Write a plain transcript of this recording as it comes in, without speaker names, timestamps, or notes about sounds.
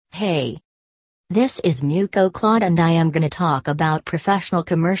Hey, this is Muko Claude and I am gonna talk about professional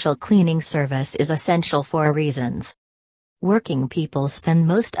commercial cleaning service is essential for reasons. Working people spend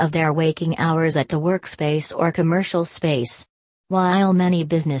most of their waking hours at the workspace or commercial space. While many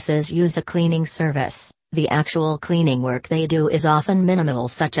businesses use a cleaning service, the actual cleaning work they do is often minimal,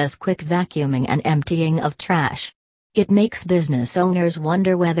 such as quick vacuuming and emptying of trash. It makes business owners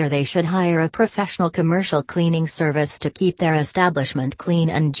wonder whether they should hire a professional commercial cleaning service to keep their establishment clean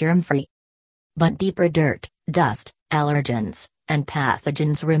and germ-free. But deeper dirt, dust, allergens, and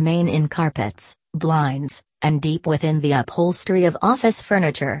pathogens remain in carpets, blinds, and deep within the upholstery of office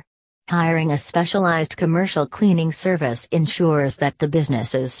furniture. Hiring a specialized commercial cleaning service ensures that the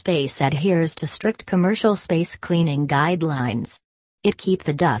business's space adheres to strict commercial space cleaning guidelines. It keeps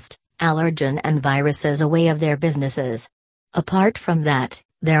the dust, allergen and viruses away of their businesses. Apart from that,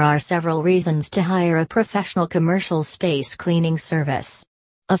 there are several reasons to hire a professional commercial space cleaning service.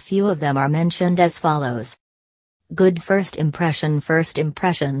 A few of them are mentioned as follows. Good first impression. First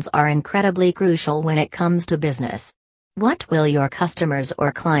impressions are incredibly crucial when it comes to business. What will your customers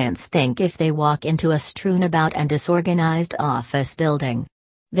or clients think if they walk into a strewn about and disorganized office building?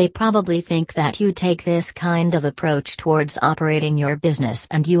 They probably think that you take this kind of approach towards operating your business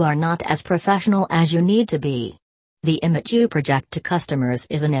and you are not as professional as you need to be. The image you project to customers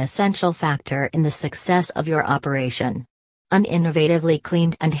is an essential factor in the success of your operation. An innovatively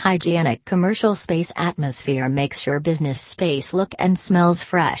cleaned and hygienic commercial space atmosphere makes your business space look and smells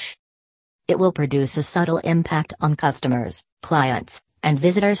fresh. It will produce a subtle impact on customers, clients, and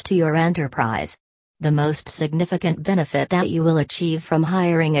visitors to your enterprise. The most significant benefit that you will achieve from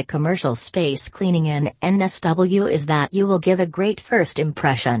hiring a commercial space cleaning in NSW is that you will give a great first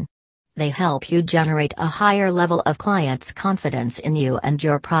impression. They help you generate a higher level of clients' confidence in you and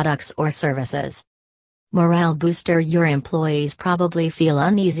your products or services. Morale booster. Your employees probably feel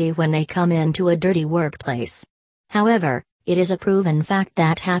uneasy when they come into a dirty workplace. However, it is a proven fact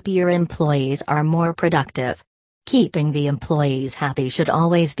that happier employees are more productive. Keeping the employees happy should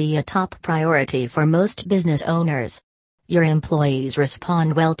always be a top priority for most business owners. Your employees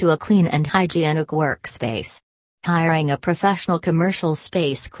respond well to a clean and hygienic workspace. Hiring a professional commercial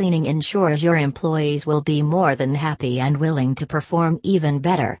space cleaning ensures your employees will be more than happy and willing to perform even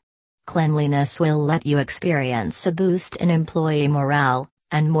better. Cleanliness will let you experience a boost in employee morale,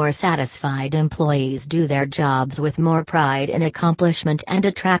 and more satisfied employees do their jobs with more pride and accomplishment and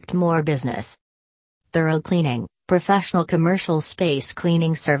attract more business. Thorough cleaning. Professional commercial space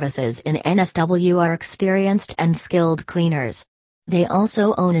cleaning services in NSW are experienced and skilled cleaners. They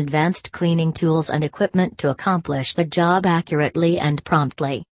also own advanced cleaning tools and equipment to accomplish the job accurately and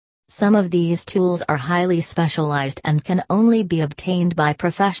promptly. Some of these tools are highly specialized and can only be obtained by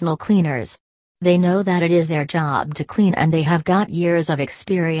professional cleaners. They know that it is their job to clean and they have got years of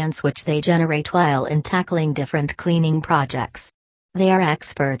experience which they generate while in tackling different cleaning projects. They are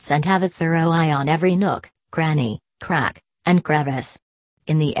experts and have a thorough eye on every nook, cranny, crack, and crevice.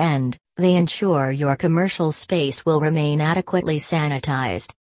 In the end, they ensure your commercial space will remain adequately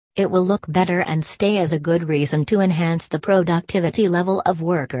sanitized. It will look better and stay as a good reason to enhance the productivity level of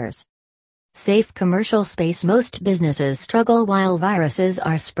workers. Safe commercial space. Most businesses struggle while viruses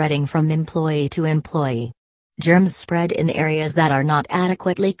are spreading from employee to employee. Germs spread in areas that are not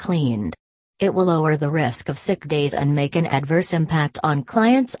adequately cleaned. It will lower the risk of sick days and make an adverse impact on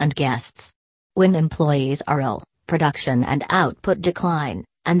clients and guests. When employees are ill, production and output decline,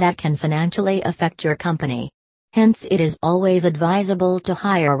 and that can financially affect your company. Hence, it is always advisable to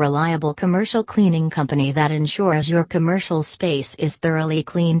hire a reliable commercial cleaning company that ensures your commercial space is thoroughly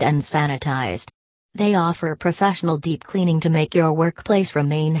cleaned and sanitized. They offer professional deep cleaning to make your workplace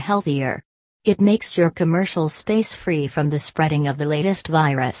remain healthier. It makes your commercial space free from the spreading of the latest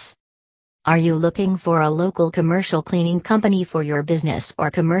virus. Are you looking for a local commercial cleaning company for your business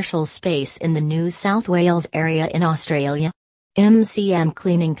or commercial space in the New South Wales area in Australia? MCM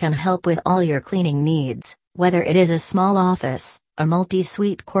Cleaning can help with all your cleaning needs, whether it is a small office, a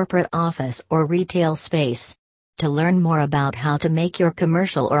multi-suite corporate office or retail space. To learn more about how to make your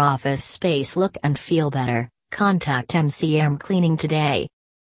commercial or office space look and feel better, contact MCM Cleaning today.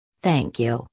 Thank you.